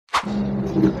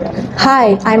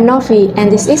Hi, I'm Novi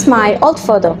and this is my old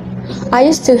photo. I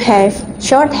used to have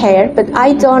short hair but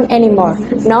I don't anymore.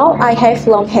 Now I have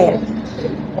long hair.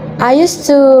 I used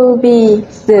to be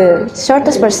the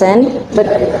shortest person but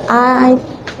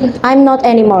I'm not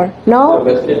anymore. Now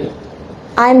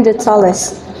I'm the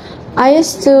tallest. I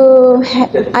used to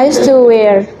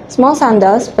wear small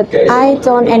sandals but I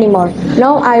don't anymore.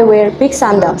 Now I wear big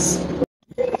sandals.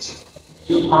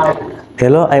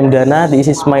 Hello, I'm Dana. This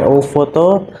is my old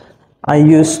photo. I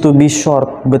used to be short,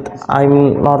 but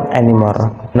I'm not anymore.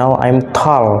 Now I'm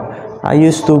tall. I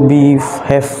used to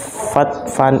have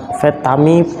fat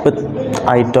tummy, but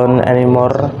I don't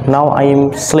anymore. Now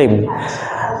I'm slim.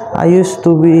 I used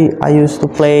to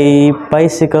play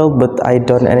bicycle, but I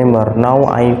don't anymore. Now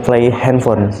I play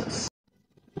handphone.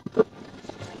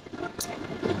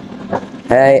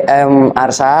 Hey, I'm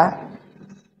Arsa.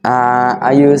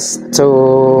 I used to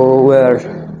wear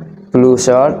blue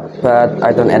shirt, but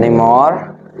I don't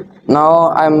anymore.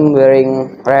 Now I'm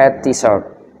wearing red t-shirt.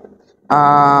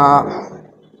 Uh,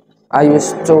 I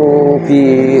used to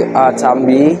be a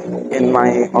chubby in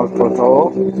my old photo,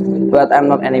 but I'm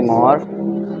not anymore.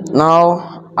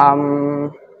 Now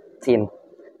I'm thin.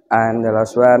 And the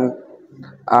last one,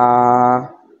 uh,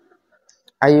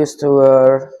 I used to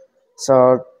wear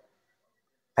short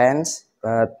pants,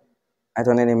 but I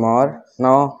don't anymore.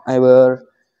 Now I wear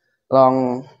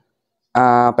long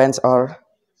pants or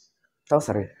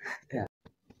trouser. Yeah.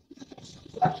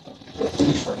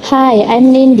 Hi,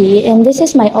 I'm Lindy, and this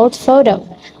is my old photo.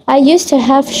 I used to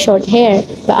have short hair,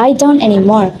 but I don't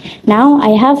anymore. Now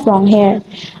I have long hair.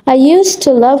 I used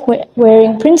to love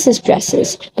wearing princess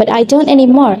dresses, but I don't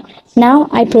anymore. Now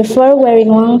I prefer wearing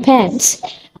long pants.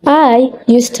 I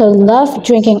used to love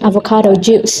drinking avocado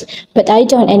juice, but I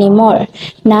don't anymore.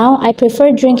 Now I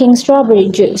prefer drinking strawberry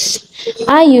juice.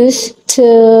 I used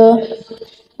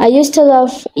to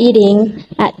love eating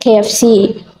at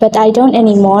KFC, but I don't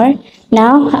anymore.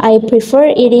 Now I prefer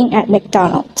eating at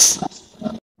McDonald's.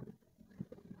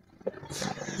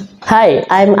 Hi,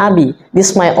 I'm Abi. This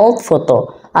is my old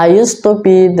photo. I used to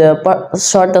be the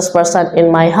shortest person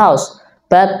in my house,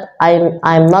 but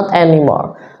I'm not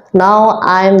anymore. Now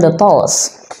I'm the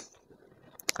tallest.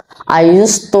 I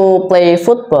used to play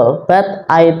football, but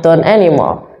I don't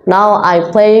anymore. Now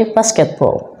I play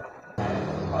basketball.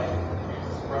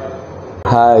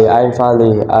 Hi, I'm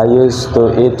Fali. I used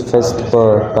to eat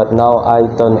vegetable, but now I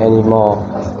don't anymore.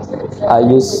 I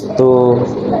used to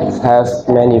have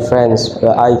many friends,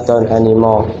 but I don't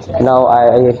anymore. Now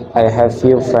I have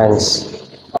few friends.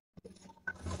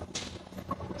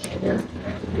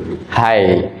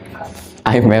 Hi,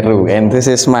 I'm Meru, and this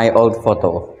is my old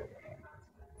photo.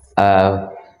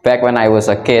 Back when I was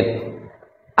a kid,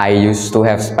 I used to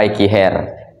have spiky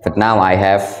hair, but now I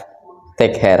have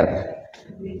thick hair.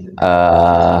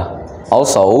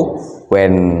 Also,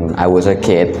 when I was a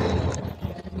kid,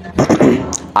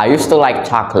 I used to like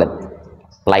chocolate,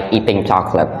 like eating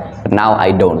chocolate, but now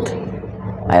I don't.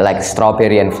 I like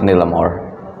strawberry and vanilla more.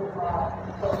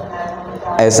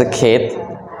 As a kid,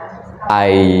 I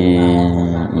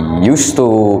used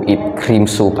to eat cream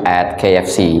soup at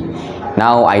KFC.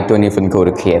 Now I don't even go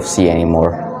to KFC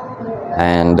anymore.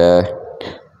 And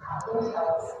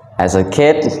as a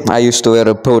kid, I used to wear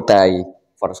a bow tie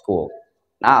for school.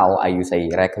 Now I use a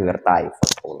regular tie for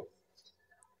school.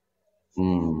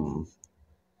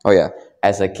 Oh yeah,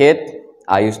 as a kid,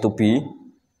 I used to be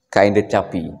kinda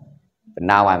chubby, but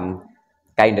now I'm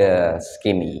kinda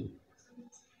skinny.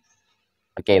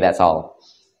 Okay, that's all.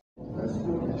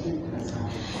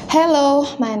 Hello,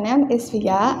 my name is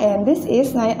Via and this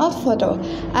is my old photo.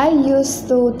 I used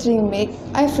to drink milk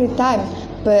every time,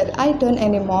 but I don't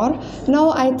anymore.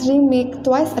 Now I drink milk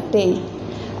twice a day.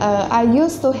 I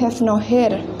used to have no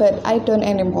hair, but I don't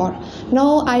anymore.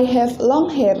 Now I have long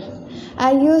hair.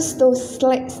 I used to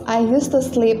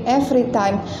sleep every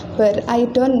time, but I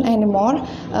don't anymore.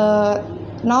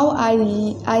 Now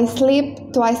I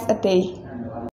sleep twice a day.